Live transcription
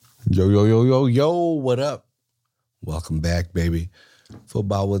Yo, yo, yo, yo, yo, what up? Welcome back, baby.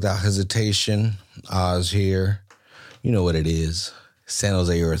 Football without hesitation. Oz here. You know what it is. San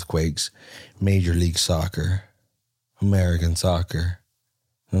Jose Earthquakes, Major League Soccer, American soccer.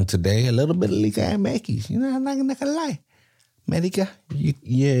 And today, a little bit of Liga MX. You know, I'm not gonna lie. Medica,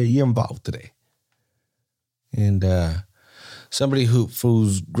 you're involved today. And somebody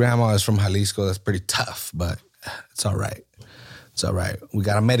whose grandma is from Jalisco, that's pretty tough, but it's all right. It's all right. We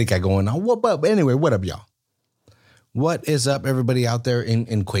got a Medica going on. What up? Anyway, what up, y'all? What is up, everybody out there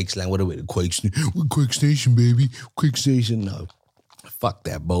in Quakes land? What are we? Quakes Nation, baby. Quakes Nation. No. Fuck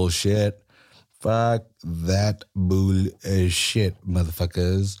that bullshit. Fuck that bullshit,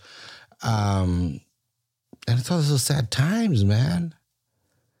 motherfuckers. And it's also sad times, man.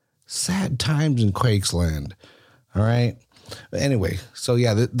 Sad times in Quakes land. All right. But anyway, so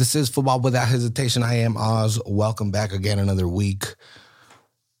yeah, this is Football Without Hesitation. I am Oz. Welcome back again another week.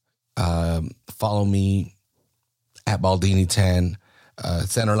 Follow me at Baldini10,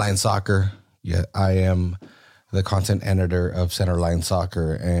 Centerline Soccer. Yeah, I am the content editor of Centerline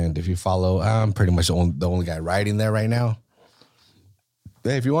Soccer. And if you follow, I'm pretty much the only guy writing there right now.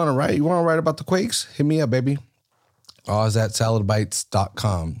 Hey, if you want to write about the Quakes, hit me up, baby. Oz at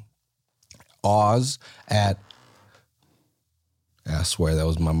saladbites.com. Oz at, I swear that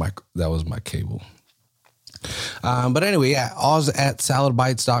was my cable. But anyway, yeah, Oz at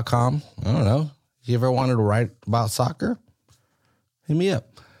saladbites.com. I don't know. You ever wanted to write about soccer? Hit me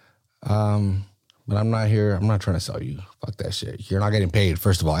up. But I'm not here. I'm not trying to sell you. Fuck that shit. You're not getting paid.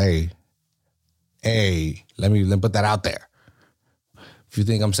 First of all, hey, let me put that out there. If you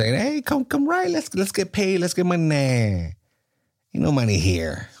think I'm saying, hey, come write, let's get paid, let's get money. Nah, ain't no money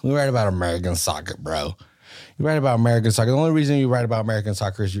here. We write about American soccer, bro. You write about American soccer. The only reason you write about American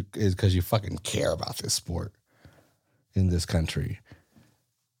soccer is because you fucking care about this sport in this country.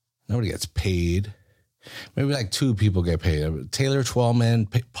 Nobody gets paid. Maybe like two people get paid. Taylor Twellman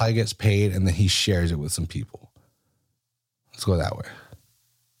probably gets paid, and then he shares it with some people. Let's go that way.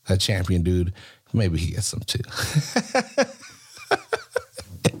 That champion dude, maybe he gets some too.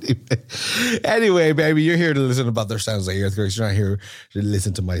 Anyway, baby, you're here to listen about their San Jose Earthquakes. You're not here to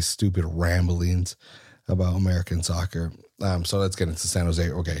listen to my stupid ramblings about American soccer. So let's get into San Jose.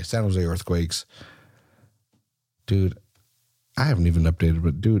 Okay, San Jose Earthquakes. Dude, I haven't even updated,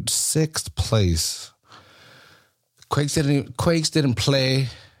 but dude, 6th place. Quakes didn't play.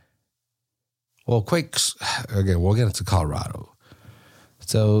 Well, Quakes, again, we'll get into Colorado.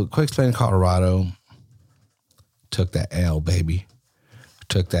 So Quakes playing Colorado. Took that L, baby.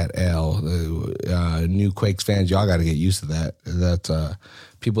 Took that L. New Quakes fans, y'all got to get used to that. That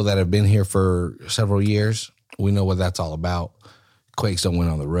people that have been here for several years, we know what that's all about. Quakes don't win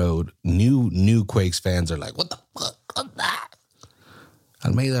on the road. New Quakes fans are like, what the fuck was that?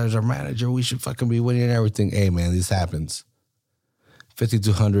 Almeida is our manager. We should fucking be winning everything. Hey, man, this happens.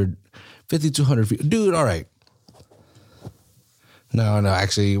 5,200 feet. Dude, all right. No,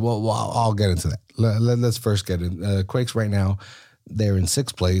 actually, well, I'll get into that. Let's first get in. Quakes right now, they're in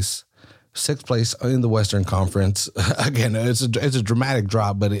 6th place. 6th place in the Western Conference. Again, it's a dramatic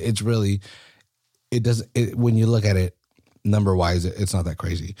drop, but it's really, when you look at it number-wise, it's not that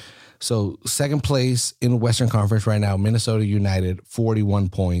crazy. So 2nd place in the Western Conference right now, Minnesota United, 41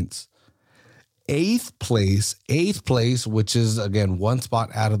 points. 8th place, which is, again, one spot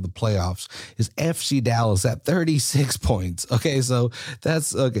out of the playoffs, is FC Dallas at 36 points. Okay, so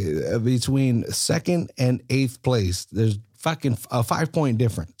that's, okay, between 2nd and 8th place, there's fucking a 5-point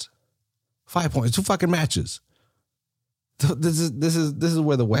difference. 5 points, 2 fucking matches. This is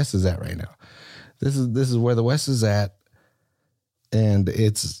where the West is at right now. This is where the West is at, and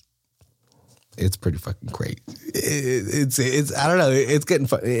it's pretty fucking great. It's I don't know. It's getting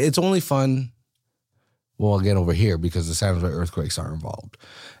fun. It's only fun. Well, again, over here because the San Jose Earthquakes are involved,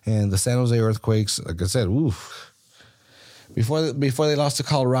 and the San Jose Earthquakes, like I said, oof. Before they lost to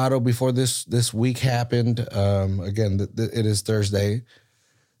Colorado, before this week happened, again, it is Thursday,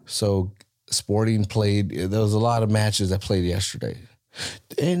 so Sporting played. There was a lot of matches that played yesterday,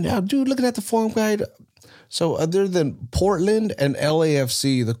 and now, dude, looking at the form guide. So other than Portland and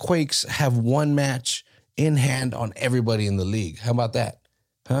LAFC, the Quakes have one match in hand on everybody in the league. How about that?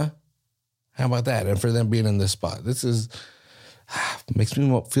 Huh? How about that? And for them being in this spot, this is makes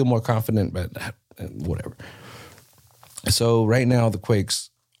me feel more confident, but whatever. So right now the Quakes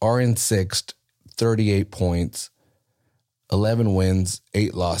are in 6th, 38 points, 11 wins,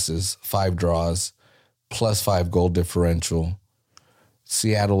 8 losses, 5 draws, plus 5 goal differential.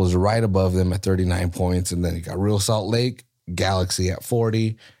 Seattle is right above them at 39 points. And then you got Real Salt Lake, Galaxy at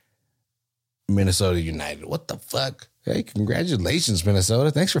 40, Minnesota United. What the fuck? Hey, congratulations, Minnesota.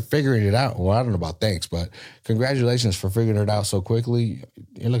 Thanks for figuring it out. Well, I don't know about thanks, but congratulations for figuring it out so quickly.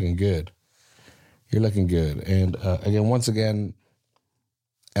 You're looking good. You're looking good. And again, once again,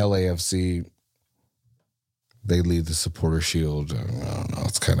 LAFC, they lead the supporter shield. I don't know.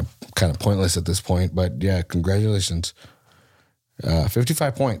 It's kind of pointless at this point, but yeah, congratulations.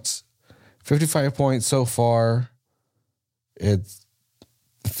 55 points. 55 points so far. It's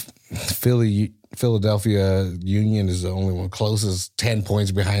Philadelphia Union is the only one closest, 10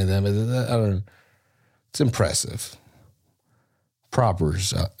 points behind them. It's impressive.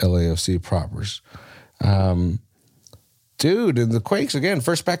 Propers, LAFC propers. Dude, and the Quakes, again,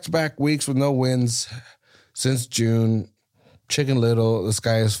 first back-to-back weeks with no wins since June. Chicken Little, the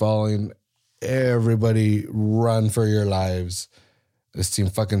sky is falling. Everybody run for your lives. This team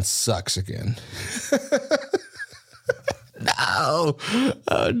fucking sucks again. No.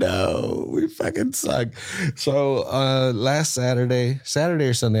 Oh, no. We fucking suck. So last Saturday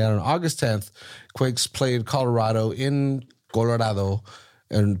or Sunday, I don't know, August 10th, Quakes played Colorado in Colorado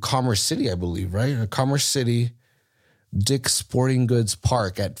and Commerce City, I believe, right? Commerce City, Dick's Sporting Goods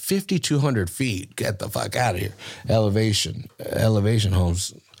Park at 5,200 feet. Get the fuck out of here. Elevation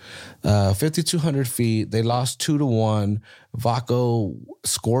homes. 5,200 feet. They lost 2-1. Vaco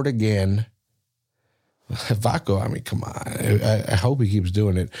scored again. Vaco, I mean, come on. I hope he keeps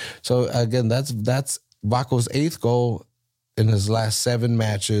doing it. So, again, that's Vaco's 8th goal in his last 7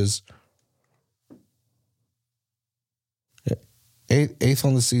 matches. Eighth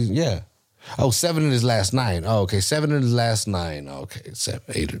on the season, yeah. Oh, 7 in his last 9. Oh, okay, 7 in his last 9. Okay,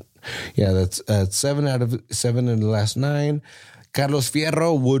 8. Yeah, that's 7 out of 7 in the last 9. Carlos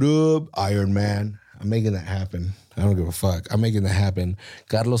Fierro, what up? Iron Man. I'm making that happen. I don't give a fuck. I'm making that happen.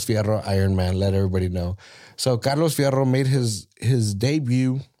 Carlos Fierro, Iron Man. Let everybody know. So Carlos Fierro made his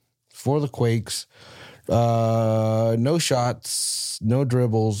debut for the Quakes. No shots, no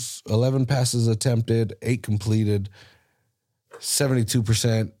dribbles, 11 passes attempted, 8 completed,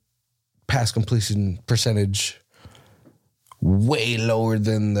 72% pass completion percentage. Way lower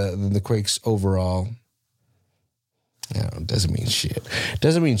than the Quakes overall. You know, it doesn't mean shit.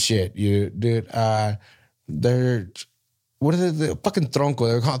 Doesn't mean shit, dude. They're, what are they? Fucking tronco.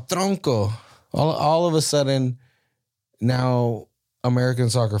 They're called tronco. All of a sudden, now American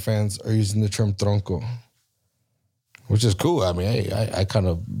soccer fans are using the term tronco, which is cool. I mean, hey, I kind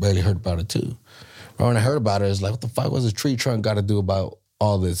of barely heard about it too. But when I heard about it, it's like, what the fuck was a tree trunk got to do about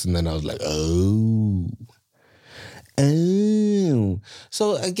all this? And then I was like, oh.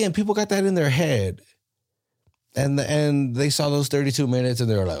 So again, people got that in their head. And they saw those 32 minutes and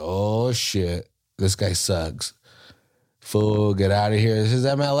they were like, oh shit, this guy sucks. Fool, get out of here. This is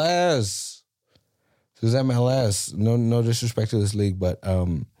MLS. This is MLS. No disrespect to this league, but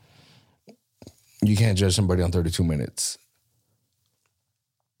you can't judge somebody on 32 minutes.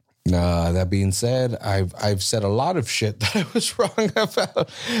 That being said, I've said a lot of shit that I was wrong about.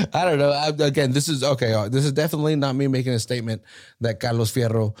 I don't know. Again, this is okay. This is definitely not me making a statement that Carlos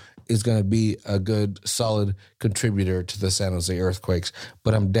Fierro is going to be a good, solid contributor to the San Jose Earthquakes.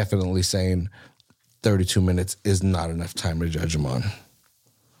 But I'm definitely saying 32 minutes is not enough time to judge him on.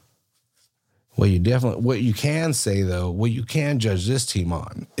 What you can say though, what you can judge this team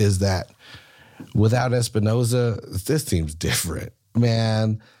on is that without Espinoza, this team's different,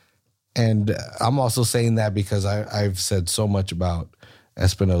 man. And I'm also saying that because I've said so much about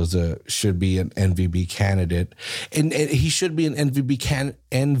Espinoza should be an MVP candidate. And he should be an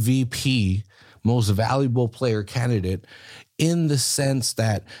MVP, most valuable player candidate, in the sense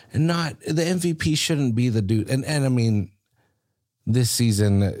that not the MVP shouldn't be the dude. And I mean, this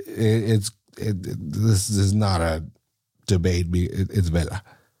season, this is not a debate. It's Vela.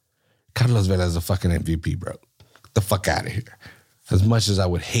 Carlos Vela is a fucking MVP, bro. Get the fuck out of here. As much as I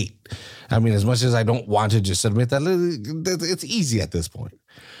would hate. I mean, as much as I don't want to just admit that, it's easy at this point.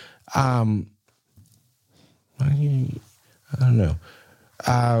 I don't know.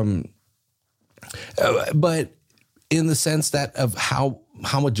 But in the sense that of how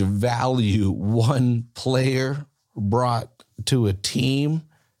much value one player brought to a team,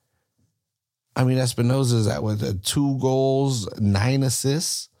 I mean, Espinoza's at with 2 goals, 9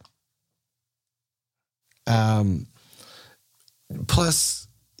 assists. Plus,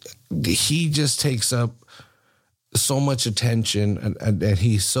 he just takes up so much attention, and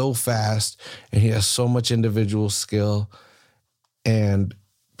he's so fast, and he has so much individual skill, and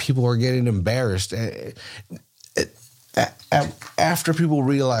people are getting embarrassed. After people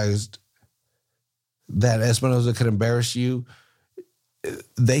realized that Espinoza could embarrass you,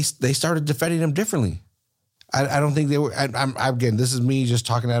 they started defending him differently. I don't think they were. Again, this is me just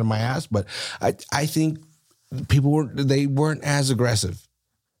talking out of my ass, but I think they weren't as aggressive.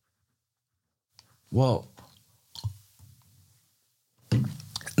 Well,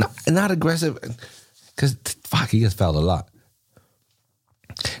 not aggressive because fuck, he gets fouled a lot.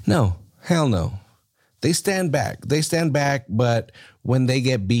 No, hell no. They stand back. But when they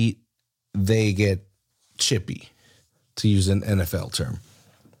get beat, they get chippy, to use an NFL term.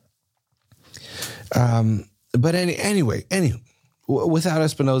 But anyway, without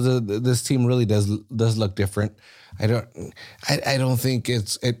Espinoza, this team really does look different. I don't think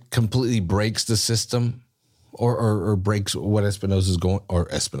it completely breaks the system or breaks what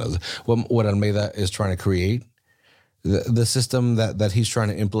what Almeida is trying to create. The system that he's trying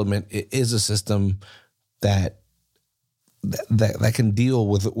to implement is a system that can deal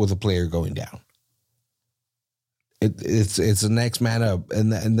with a player going down. It's the next man up,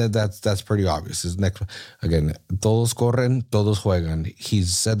 and that's pretty obvious. It's next again. Todos corren, todos juegan.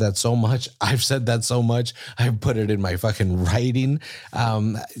 He's said that so much. I've said that so much. I've put it in my fucking writing.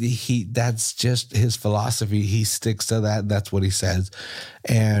 That's just his philosophy. He sticks to that. That's what he says,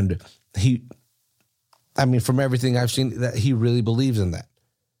 and from everything I've seen, that he really believes in that.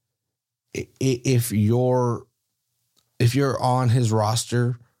 If you're on his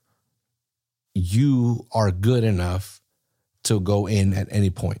roster, you are good enough to go in at any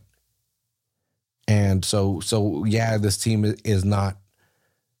point. And so yeah, this team is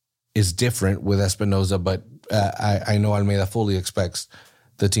different with Espinoza, but I know Almeida fully expects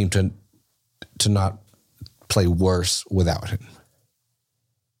the team to not play worse without him.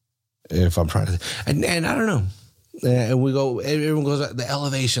 If I'm trying to, and I don't know. And everyone goes, the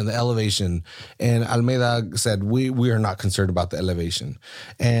elevation. And Almeida said, we are not concerned about the elevation.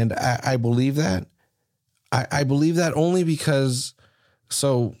 And I believe that. I believe that only because,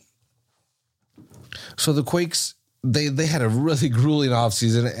 so the Quakes, they had a really grueling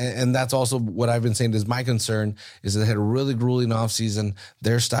offseason. And that's also what I've been saying is my concern is that they had a really grueling offseason.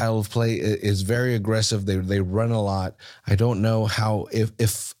 Their style of play is very aggressive. They run a lot. I don't know how,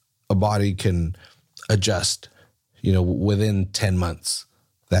 if a body can adjust, within 10 months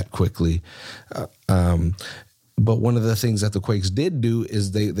that quickly. But one of the things that the Quakes did do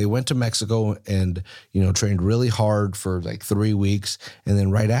is they went to Mexico and, trained really hard for like 3 weeks. And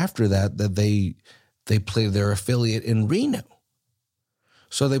then right after that they played their affiliate in Reno.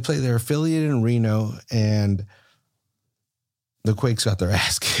 So they played their affiliate in Reno and the Quakes got their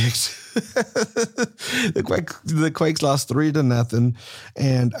ass kicked. The Quakes lost 3-0.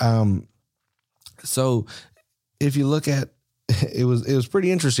 And so if you look at it was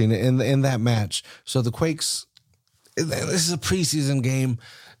pretty interesting in that match. So the Quakes, this is a preseason game,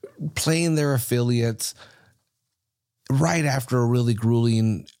 playing their affiliates right after a really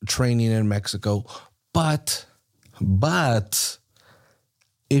grueling training in Mexico. But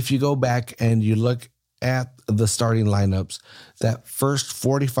if you go back and you look at the starting lineups, that first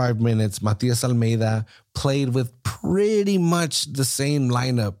 45 minutes, Matias Almeida played with pretty much the same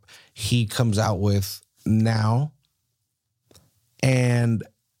lineup he comes out with now. And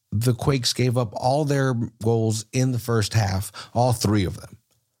the Quakes gave up all their goals in the first half, all 3 of them.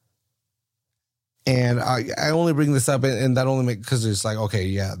 And I only bring this up, and that only makes, because it's like, okay,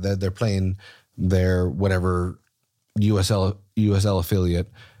 yeah, they're playing their whatever USL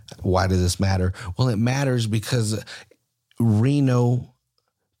affiliate. Why does this matter? Well, it matters because Reno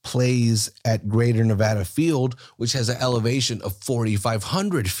plays at Greater Nevada Field, which has an elevation of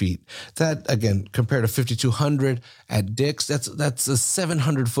 4,500 feet. That, again, compared to 5,200 at Dick's, that's a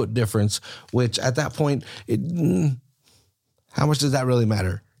 700-foot difference, which at that point, how much does that really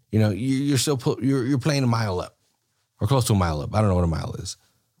matter? You're still you're playing a mile up or close to a mile up. I don't know what a mile is.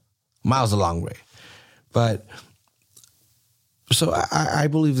 A mile's a long way. But so I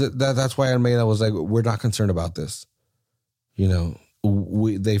believe that's why Almeida was like, we're not concerned about this.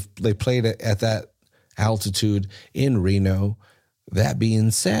 They played at that altitude in Reno. That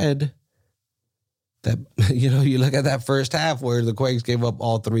being said, that you look at that first half where the Quakes gave up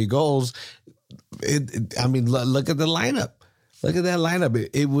all 3 goals. Look at the lineup. Look at that lineup.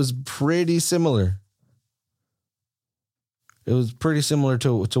 It was pretty similar. It was pretty similar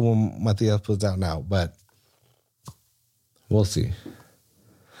to what Matias puts out now, but we'll see.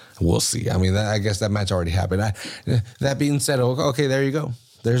 We'll see. I guess that match already happened. That being said, okay, there you go.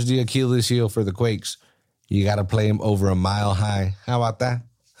 There's the Achilles heel for the Quakes. You got to play them over a mile high. How about that?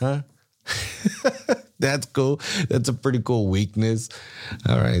 Huh? That's cool. That's a pretty cool weakness.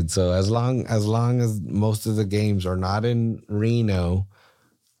 All right. So as long as most of the games are not in Reno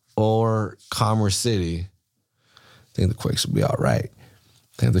or Commerce City, I think the Quakes will be all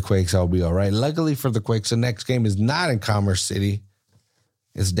right. Luckily for the Quakes, the next game is not in Commerce City.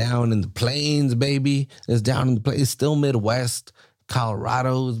 It's down in the plains, baby. It's down in the plains. It's still Midwest.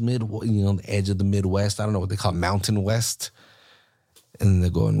 Colorado is the edge of the Midwest. I don't know what they call it, Mountain West. And then they're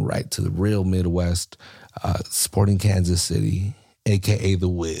going right to the real Midwest. Sporting Kansas City, aka the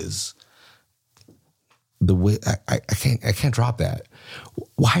Wiz. The Wiz. I can't drop that.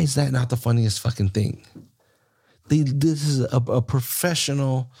 Why is that not the funniest fucking thing? This is a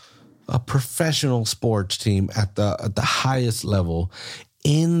professional sports team at the highest level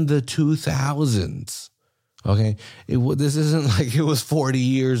in the 2000s. Okay, this isn't like it was 40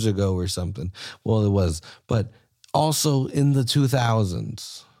 years ago or something. Well, it was, but also in the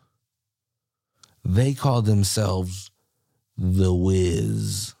 2000s, they called themselves the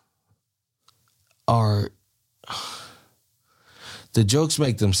Wiz. The jokes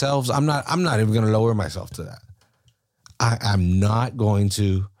make themselves. I'm not even going to lower myself to that. I'm not going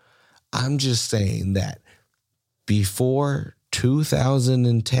to. I'm just saying that before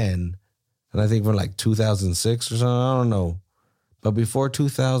 2010, and I think from like 2006 or something, I don't know. But before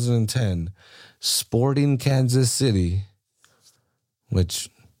 2010, Sporting Kansas City, which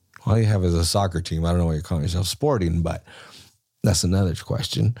all you have is a soccer team. I don't know why you're calling yourself Sporting, but that's another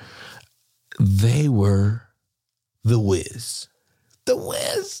question. They were the Wiz. The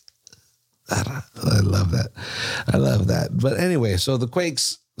Wiz. I love that. I love that. But anyway, so the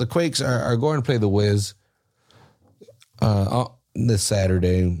Quakes are going to play the Wiz this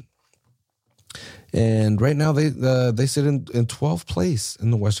Saturday. And right now they sit in 12th place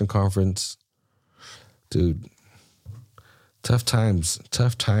in the Western Conference. Dude, tough times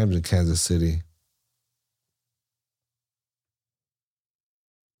in Kansas City.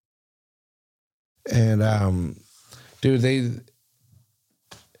 And dude,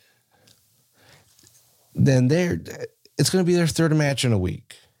 it's going to be their third match in a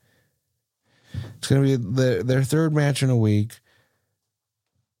week. It's going to be their third match in a week.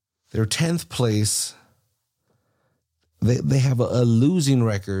 They're 10th place. They have a losing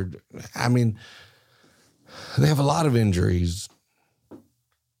record. I mean, they have a lot of injuries.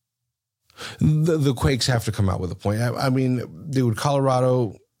 The Quakes have to come out with a point. I mean, dude,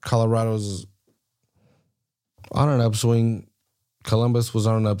 Colorado's on an upswing. Columbus was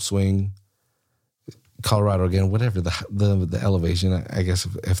on an upswing. Colorado again, whatever the elevation. I guess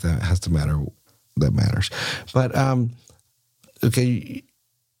if that has to matter, that matters. But okay.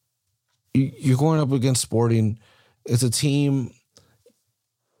 You're going up against Sporting. It's a team,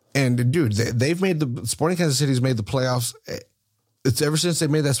 and dude, they've made the Sporting Kansas City's made the playoffs. It's ever since they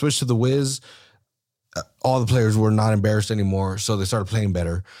made that switch to the Wiz, all the players were not embarrassed anymore, so they started playing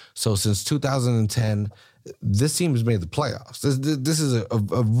better. So since 2010, this team has made the playoffs. This is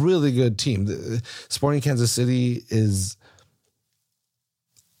a really good team. Sporting Kansas City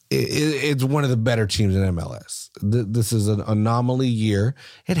it's one of the better teams in MLS. This is an anomaly year.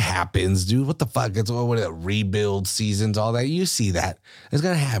 It happens, dude. What the fuck? It's rebuild seasons, all that. You see that. It's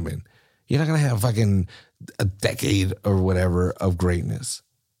going to happen. You're not going to have fucking a decade or whatever of greatness.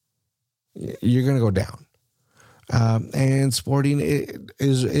 You're going to go down. And Sporting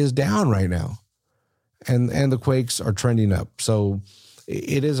is down right now. And the Quakes are trending up. So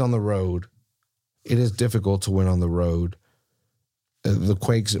it is on the road. It is difficult to win on the road. The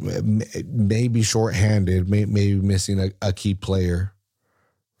Quakes may be shorthanded, may be missing a key player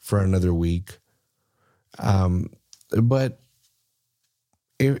for another week. But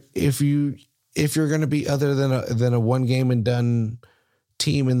if you're going to be other than a one game and done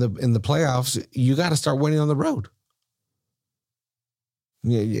team in the playoffs, you got to start winning on the road.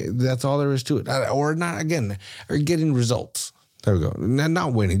 Yeah, that's all there is to it. Or not again, or getting results. There we go.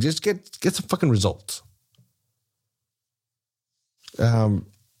 Not winning, just get some fucking results. And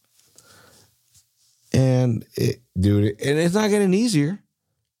it's not getting easier.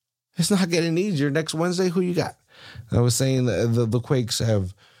 It's not getting easier. Next Wednesday, who you got? I was saying the Quakes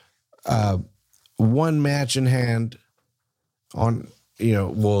have one match in hand on,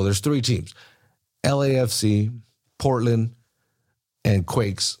 there's three teams. LAFC, Portland, and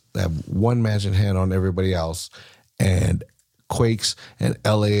Quakes have one match in hand on everybody else. And Quakes and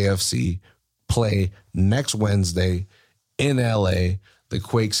LAFC play next Wednesday in LA. The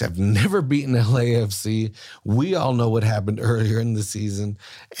Quakes have never beaten LAFC. We all know what happened earlier in the season.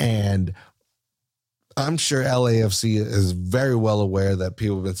 And I'm sure LAFC is very well aware that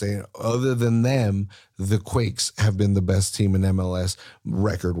people have been saying, other than them, the Quakes have been the best team in MLS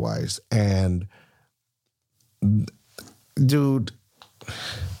record-wise. And, dude,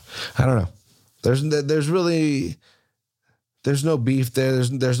 I don't know. There's no beef there.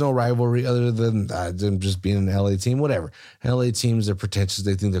 There's no rivalry other than them just being an LA team. Whatever. LA teams are pretentious.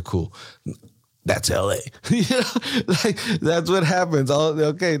 They think they're cool. That's LA. Like that's what happens.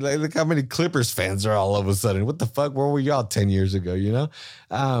 Okay, like, look how many Clippers fans are all of a sudden. What the fuck? Where were y'all 10 years ago?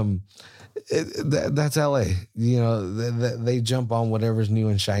 That's LA. They jump on whatever's new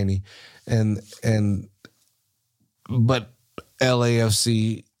and shiny, but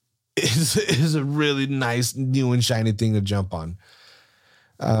LAFC is a really nice new and shiny thing to jump on.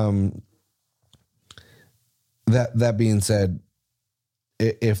 That being said,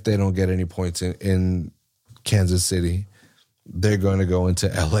 if they don't get any points in Kansas City, they're going to go into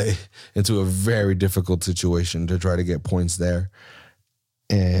LA into a very difficult situation to try to get points there.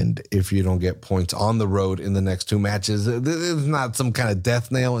 And if you don't get points on the road in the next two matches, it's not some kind of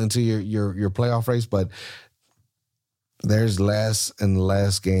death nail into your playoff race, but there's less and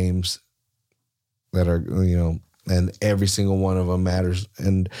less games that are, and every single one of them matters.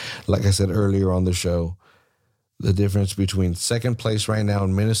 And like I said earlier on the show, the difference between second place right now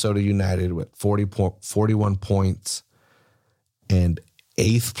in Minnesota United with 41 points and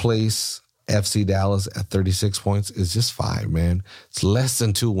eighth place FC Dallas at 36 points is just 5, man. It's less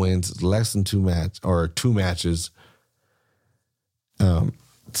than 2 wins. It's less than 2 matches.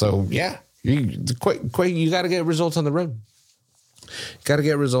 So yeah, you got to get results on the road. Got to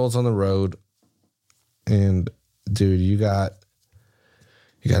get results on the road. And dude, you got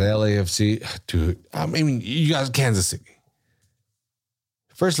LAFC, dude. I mean, you got Kansas City.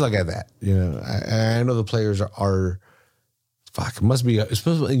 First look at that. I know the players are fuck. It must be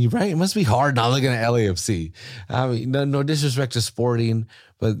right. It must be hard not looking at LAFC. I mean, no disrespect to Sporting,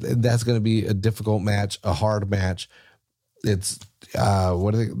 but that's going to be a difficult match, a hard match. It's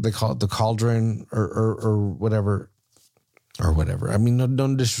what do they call it? The Cauldron or whatever. I mean,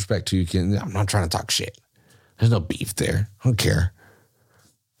 no disrespect to you. I'm not trying to talk shit. There's no beef there. I don't care.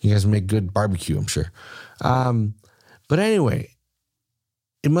 You guys make good barbecue, I'm sure. But anyway,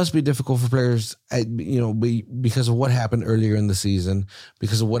 it must be difficult for players, because of what happened earlier in the season,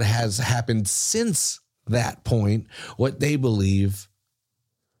 because of what has happened since that point, what they believe.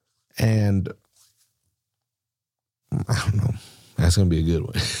 And I don't know. That's going to be a good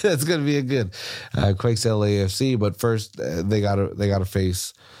one. That's going to be a good Quakes LAFC. But first, they gotta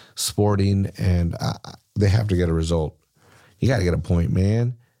face Sporting, and they have to get a result. You got to get a point,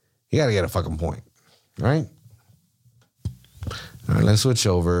 man. You got to get a fucking point, right? All right, let's switch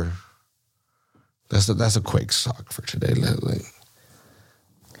over. That's a Quakes talk for today. A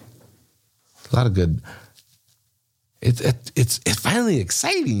lot of good. It's finally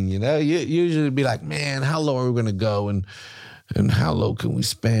exciting, You usually be like, man, how low are we going to go, and how low can we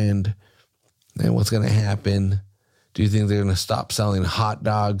spend, and what's going to happen? Do you think they're going to stop selling hot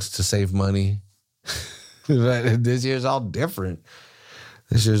dogs to save money? This year's all different.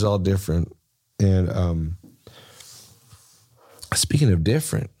 And speaking of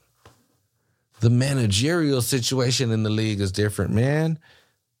different, the managerial situation in the league is different, man.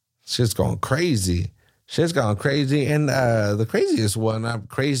 Shit's going crazy. And the craziest one,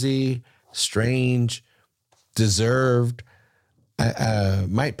 crazy, strange, deserved,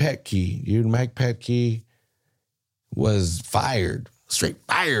 Mike Petke. Mike Petke was fired, straight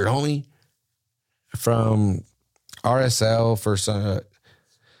fired, homie, from RSL for some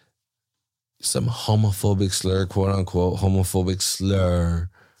homophobic slur, quote unquote, homophobic slur.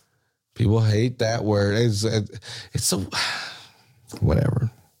 People hate that word. It's so,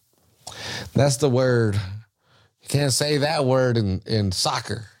 whatever. That's the word. You can't say that word in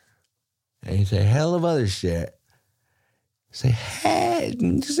soccer. And you say a hell of other shit. Say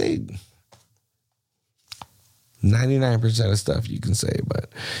 99% of stuff you can say,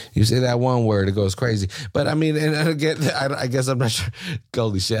 but you say that one word, it goes crazy. But I mean, and again, I guess I'm not sure.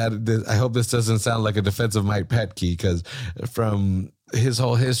 Holy shit! I hope this doesn't sound like a defense of Mike Petke, because from his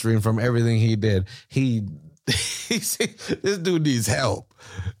whole history and from everything he did, this dude needs help.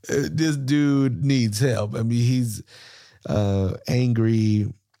 This dude needs help. I mean, he's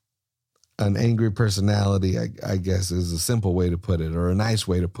angry. An angry personality, I guess, is a simple way to put it, or a nice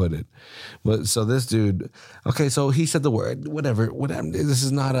way to put it. But so this dude, okay, so he said the word, whatever. This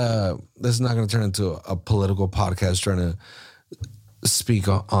is not going to turn into a political podcast trying to speak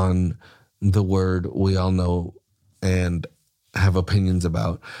on the word we all know and have opinions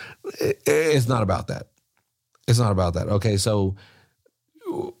about. It's not about that. It's not about that. Okay, so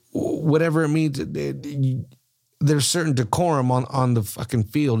whatever it means. There's certain decorum on the fucking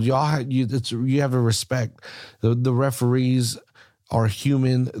field. You have to respect. The referees are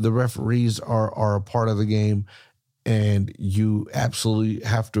human. The referees are a part of the game, and you absolutely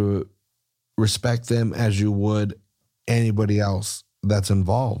have to respect them as you would anybody else that's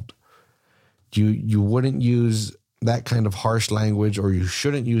involved. You wouldn't use that kind of harsh language, or you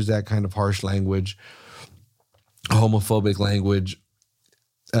shouldn't use that kind of harsh language, homophobic language,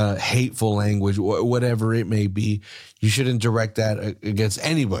 hateful language, whatever it may be. You shouldn't direct that against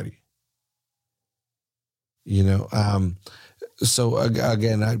anybody. You know, so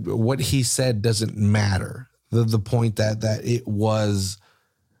again, what he said doesn't matter. The point that it was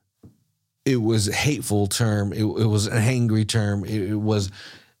a hateful term. It was an angry term. It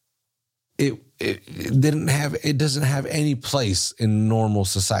doesn't have any place in normal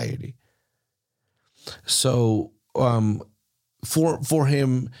society. So for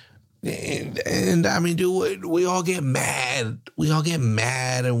him, and I mean, dude, we all get mad.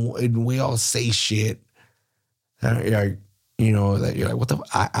 And we all say shit. You know, that you're like, what the?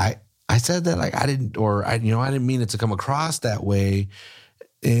 I said that, like, I didn't mean it to come across that way,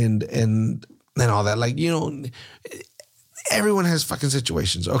 and all that. Like, you know, everyone has fucking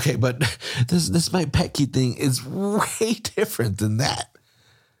situations, okay? But this Mike Petke thing is way different than that.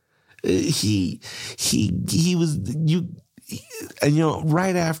 He was and you know,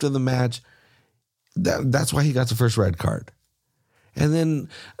 right after the match, that's why he got the first red card. And then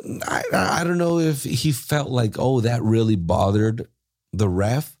I don't know if he felt like, oh, that really bothered the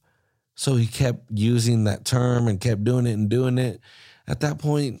ref, so he kept using that term and kept doing it. At that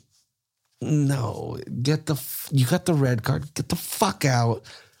point, no, you got the red card, get the fuck out,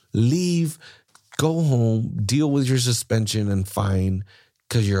 leave, go home, deal with your suspension and fine,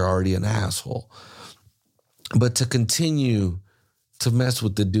 because you're already an asshole. But to continue to mess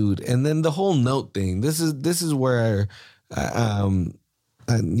with the dude, and then the whole note thing, this is where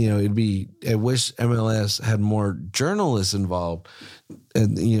you know, I wish MLS had more journalists involved.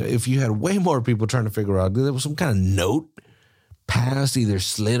 And, you know, if you had way more people trying to figure out, there was some kind of note passed, either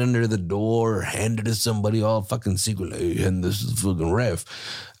slid under the door or handed to somebody all fucking secretly, and this is the fucking ref.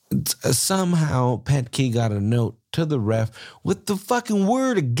 Somehow Petke got a note to the ref with the fucking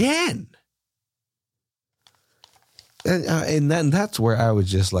word again. And that's where I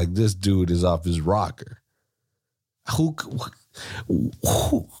was just like, this dude is off his rocker.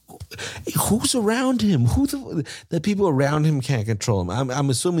 Who's around him? The people around him can't control him. I'm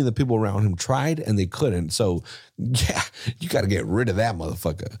assuming the people around him tried and they couldn't. So yeah, you got to get rid of that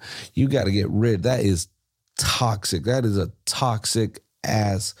motherfucker. You got to get rid. That is toxic. That is a toxic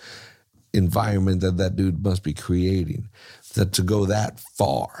ass environment that dude must be creating. That to go that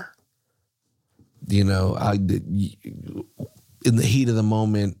far, you know, in the heat of the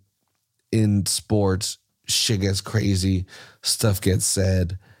moment in sports, shit gets crazy, stuff gets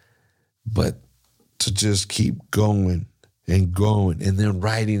said, but to just keep going and going and then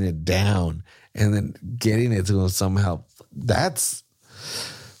writing it down and then getting it to him somehow, that's,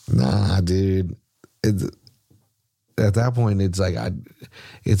 nah, dude. At that point, it's like,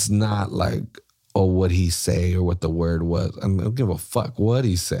 it's not like, oh, what he say or what the word was. I don't give a fuck what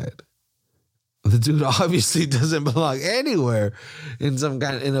he said. The dude obviously doesn't belong anywhere in some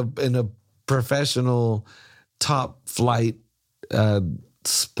kind in a professional top flight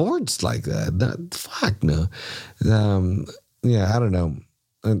sports like that. Fuck no. Yeah, I don't know.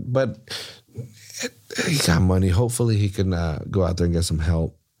 But he got money. Hopefully he can go out there and get some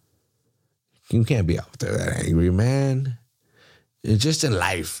help. You can't be out there that angry, man. It's just in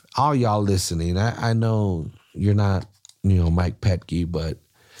life. All y'all listening, I know you're not, you know, Mike Petke, but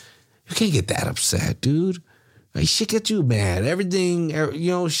you can't get that upset, dude. Like, shit gets you mad. Everything,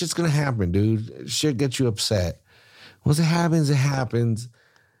 you know, shit's gonna happen, dude. Shit gets you upset. Once it happens, it happens.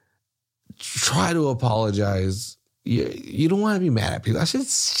 Try to apologize. You don't want to be mad at people. That's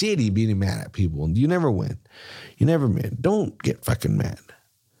just shitty being mad at people. You never win. You never win. Don't get fucking mad.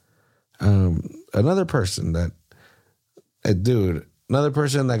 Another person that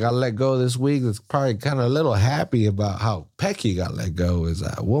got let go this week that's probably kind of a little happy about how Petke got let go is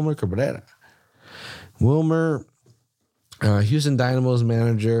Wilmer Cabrera. Wilmer, Houston Dynamo's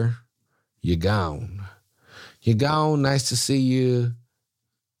manager, you gone. You gone. Nice to see you.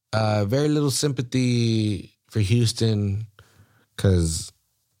 Very little sympathy for Houston because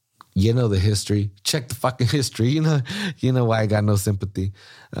you know the history. Check the fucking history. You know why I got no sympathy.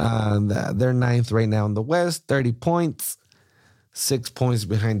 They're ninth right now in the West, 30 points, 6 points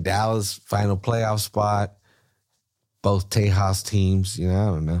behind Dallas, final playoff spot. Both Tejas teams. You know, I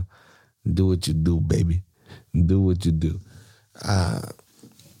don't know. Do what you do, baby. Do what you do.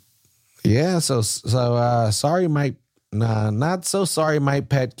 Yeah, so sorry, Mike. Nah, not so sorry, Mike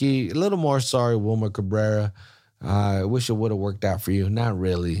Petke. A little more sorry, Wilmer Cabrera. I wish it would have worked out for you. Not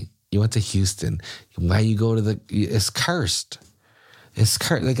really. You went to Houston. Why you go to it's cursed. It's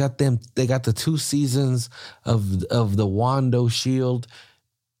cursed. They got the 2 seasons of the Wando Shield,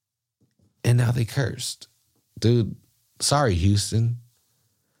 and now they cursed. dude, sorry, Houston.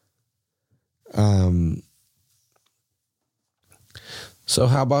 So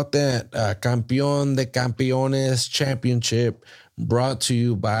how about that? Campeón de Campeones Championship brought to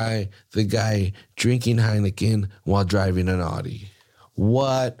you by the guy drinking Heineken while driving an Audi.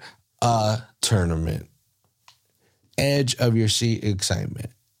 What a tournament. Edge of your seat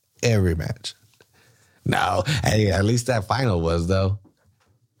excitement. Every match. No, hey, at least that final was, though.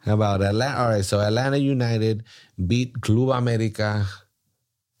 How about Atlanta? All right, so Atlanta United beat Club America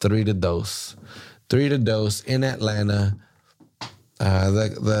 3-2. 3-2 in Atlanta.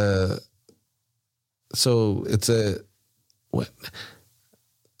 So it's what?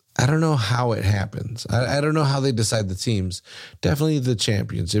 I don't know how it happens. I don't know how they decide the teams. Definitely the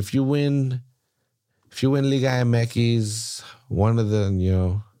champions. If you win Liga MX, one of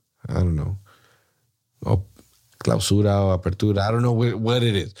the, I don't know, Clausura or Apertura, I don't know what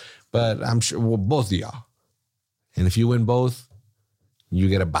it is, but I'm sure both of y'all. And if you win both, you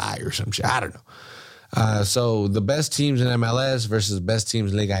get a bye or some shit. I don't know. So the best teams in MLS versus best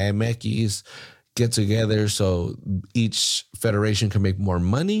teams in Liga MX get together so each federation can make more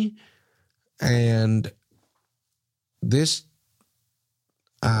money. And this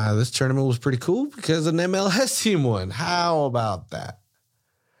tournament was pretty cool because an MLS team won. How about that?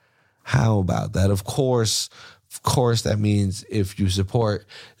 Of course, that means if you support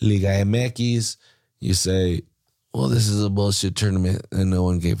Liga MX, you say, well, this is a bullshit tournament and no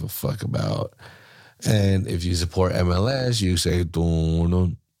one gave a fuck about. And if you support MLS, you say,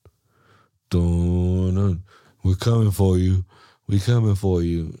 dun, we're coming for you.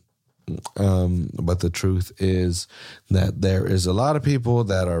 But the truth is that there is a lot of people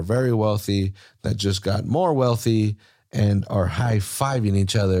that are very wealthy that just got more wealthy and are high-fiving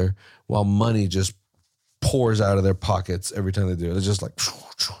each other while money just pours out of their pockets every time they do it. It's just like,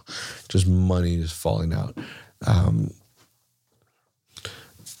 just money is falling out.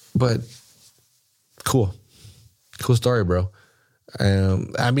 But cool story, bro.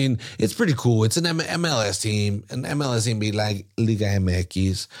 I mean, it's pretty cool. It's an MLS team. An MLS team be like Liga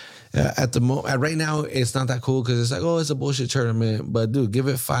MX. Right now, it's not that cool because it's like, oh, it's a bullshit tournament. But dude, give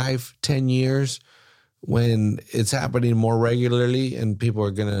it 5-10 years when it's happening more regularly, and people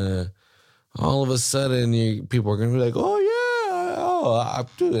are gonna all of a sudden people are gonna be like, oh yeah,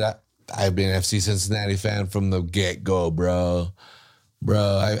 dude, I've been FC Cincinnati fan from the get go, bro.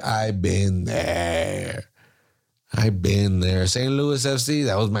 I've been there. St. Louis FC,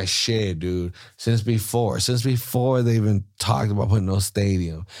 that was my shit, dude. Since before they even talked about putting no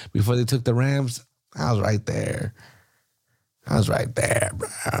stadium. Before they took the Rams, I was right there. Bro.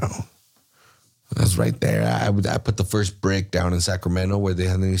 I was right there. I put the first brick down in Sacramento where they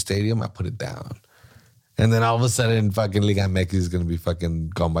had the new stadium. I put it down. And then all of a sudden, fucking Liga MX is going to be fucking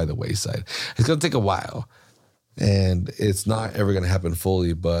gone by the wayside. It's going to take a while. And it's not ever going to happen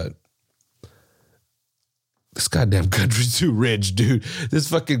fully, but this goddamn country's too rich, dude. This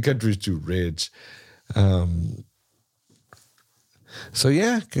fucking country's too rich. So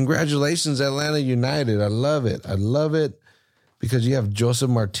yeah, congratulations, Atlanta United. I love it because you have Joseph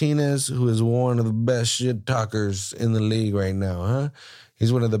Martinez, who is one of the best shit talkers in the league right now, huh?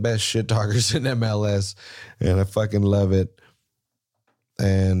 He's one of the best shit talkers in MLS, and I fucking love it.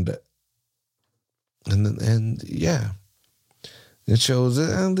 And yeah, it shows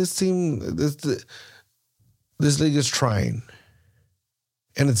this team, this league is trying,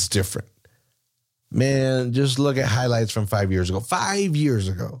 and it's different. Man, just look at highlights from 5 years ago. 5 years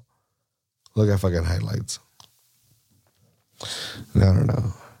ago. Look at fucking highlights. I don't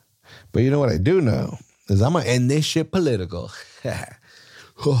know. But you know what I do know is I'm going to end this shit political. How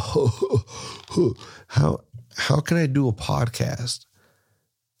can I do a podcast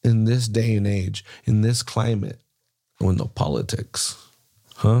in this day and age, in this climate, with no politics?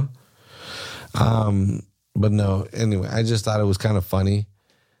 Huh? But no, anyway, I just thought it was kind of funny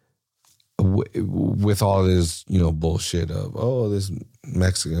with all this, bullshit of, oh, this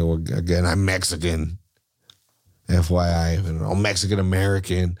Mexican, well, again, I'm Mexican. FYI, I'm Mexican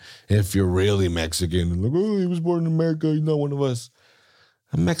American. If you're really Mexican, like, oh, he was born in America, he's not one of us.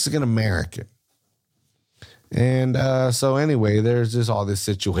 I'm Mexican American. And so anyway, there's just all this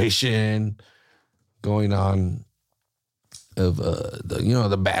situation going on of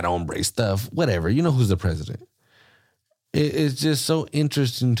the bad hombre stuff, whatever. You know who's the president. It's just so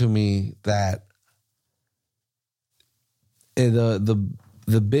interesting to me that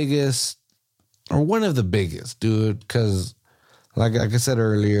the biggest, or one of the biggest, dude, because like I said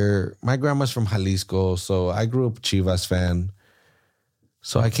earlier, my grandma's from Jalisco, so I grew up a Chivas fan.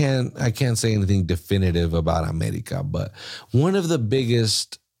 So I can't say anything definitive about America, but one of the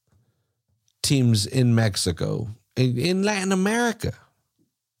biggest teams in Mexico, in Latin America,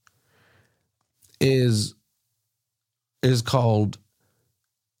 is called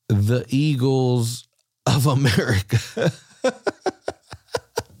the Eagles of America.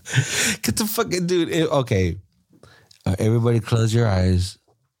 Get the fucking dude. Okay. Everybody close your eyes.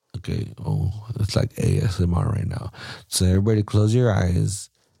 Okay. Oh, it's like ASMR right now. So everybody close your eyes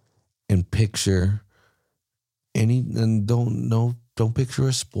and picture don't picture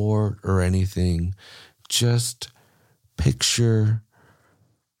a sport or anything. Just picture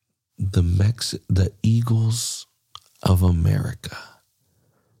the Eagles of America.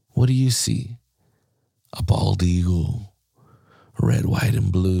 What do you see? A bald eagle, red, white,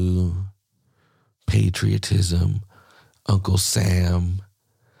 and blue, patriotism, Uncle Sam,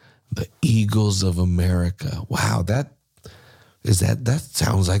 the Eagles of America. Wow, that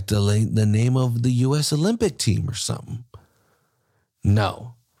sounds like the name of the U.S. Olympic team or something.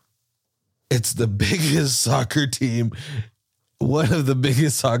 No. It's the biggest soccer team, one of the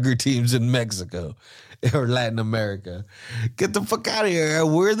biggest soccer teams in Mexico or Latin America. Get the fuck out of here.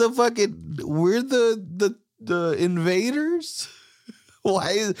 We're the invaders?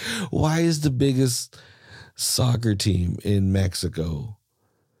 Why is the biggest soccer team in Mexico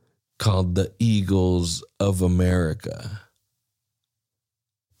called the Eagles of America?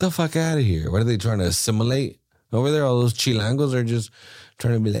 The fuck out of here. What are they trying to assimilate? Over there, all those chilangos are just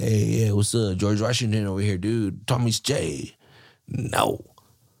trying to be like, hey, yeah, what's up? George Washington over here, dude. Tommy's J. No.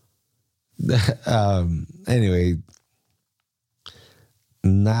 Anyway,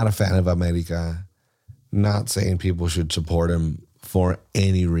 not a fan of America. Not saying people should support him for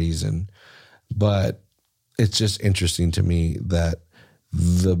any reason. But it's just interesting to me that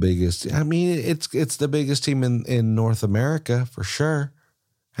it's the biggest team in North America for sure.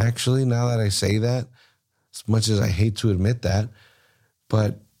 Actually, now that I say that, as much as I hate to admit that,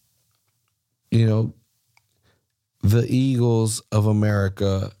 but, you know, the Eagles of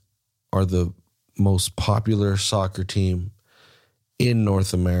America are the most popular soccer team in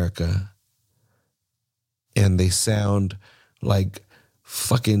North America. And they sound like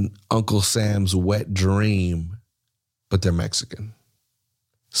fucking Uncle Sam's wet dream, but they're Mexican.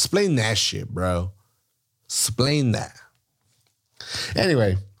 Explain that shit, bro. Explain that.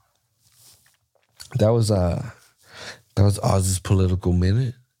 Anyway, that was Oz's political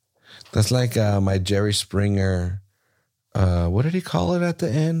minute. That's like my Jerry Springer. What did he call it at the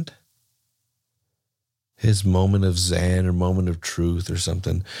end? His moment of Zen or moment of truth or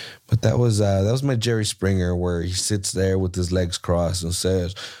something. But that was my Jerry Springer, where he sits there with his legs crossed and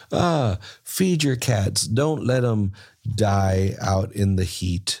says, feed your cats. Don't let them die out in the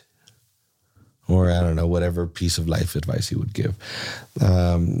heat. Or I don't know, whatever piece of life advice he would give.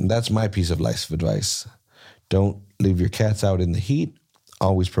 That's my piece of life advice. Don't leave your cats out in the heat.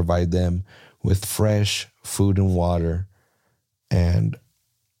 Always provide them with fresh food and water. And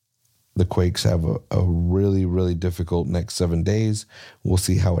the Quakes have a really, really difficult next 7 days. We'll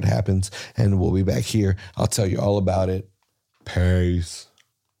see how it happens. And we'll be back here. I'll tell you all about it. Peace.